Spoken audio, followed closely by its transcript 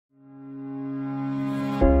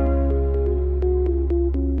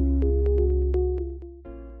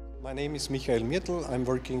name is Michael Mirtl. I'm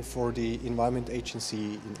working for the Environment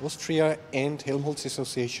Agency in Austria and Helmholtz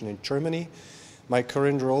Association in Germany. My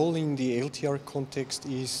current role in the eLTER context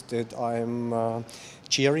is that I'm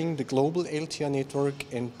chairing the global eLTER network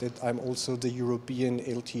and that I'm also the European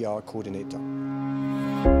eLTER coordinator.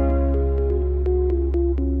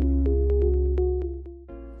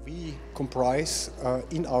 We comprise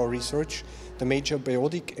in our research the major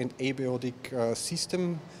biotic and abiotic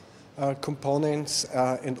system components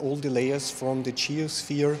and all the layers from the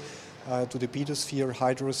geosphere to the pedosphere,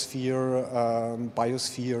 hydrosphere,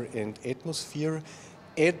 biosphere and atmosphere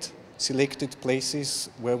at selected places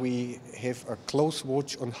where we have a close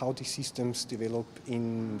watch on how the systems develop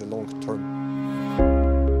in the long term.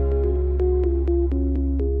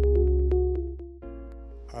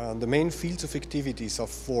 The main fields of activities are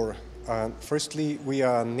four. Firstly, we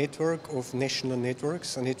are a network of national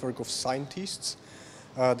networks, a network of scientists.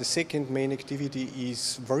 The second main activity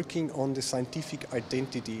is working on the scientific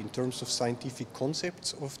identity in terms of scientific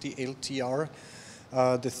concepts of the eLTER.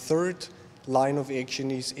 The third line of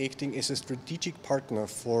action is acting as a strategic partner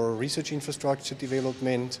for research infrastructure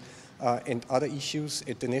development and other issues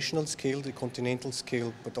at the national scale, the continental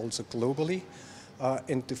scale, but also globally.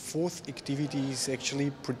 And the fourth activity is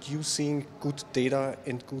actually producing good data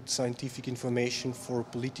and good scientific information for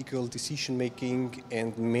political decision making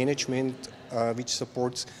and management, which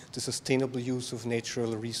supports the sustainable use of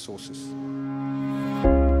natural resources.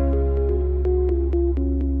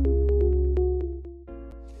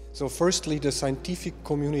 So firstly, the scientific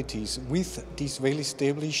communities with these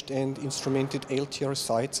well-established and instrumented eLTER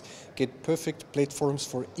sites get perfect platforms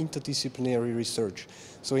for interdisciplinary research.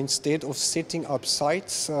 So instead of setting up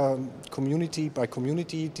sites, community by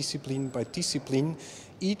community, discipline by discipline,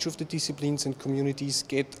 each of the disciplines and communities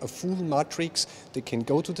get a full matrix. They can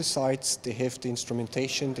go to the sites, they have the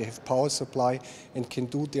instrumentation, they have power supply and can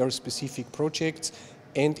do their specific projects.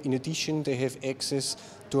 And in addition, they have access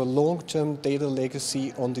to a long-term data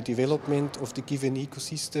legacy on the development of the given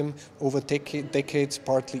ecosystem over decades,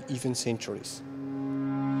 partly even centuries.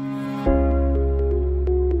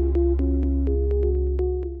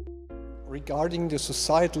 Regarding the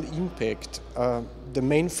societal impact, the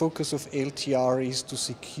main focus of eLTER is to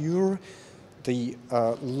secure the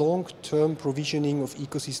long-term provisioning of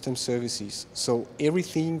ecosystem services. So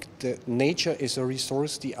everything that nature as a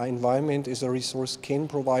resource, the environment as a resource can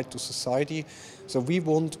provide to society. So we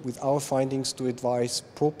want with our findings to advise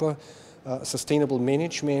proper sustainable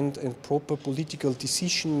management and proper political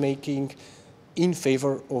decision making in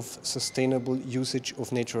favor of sustainable usage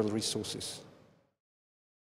of natural resources.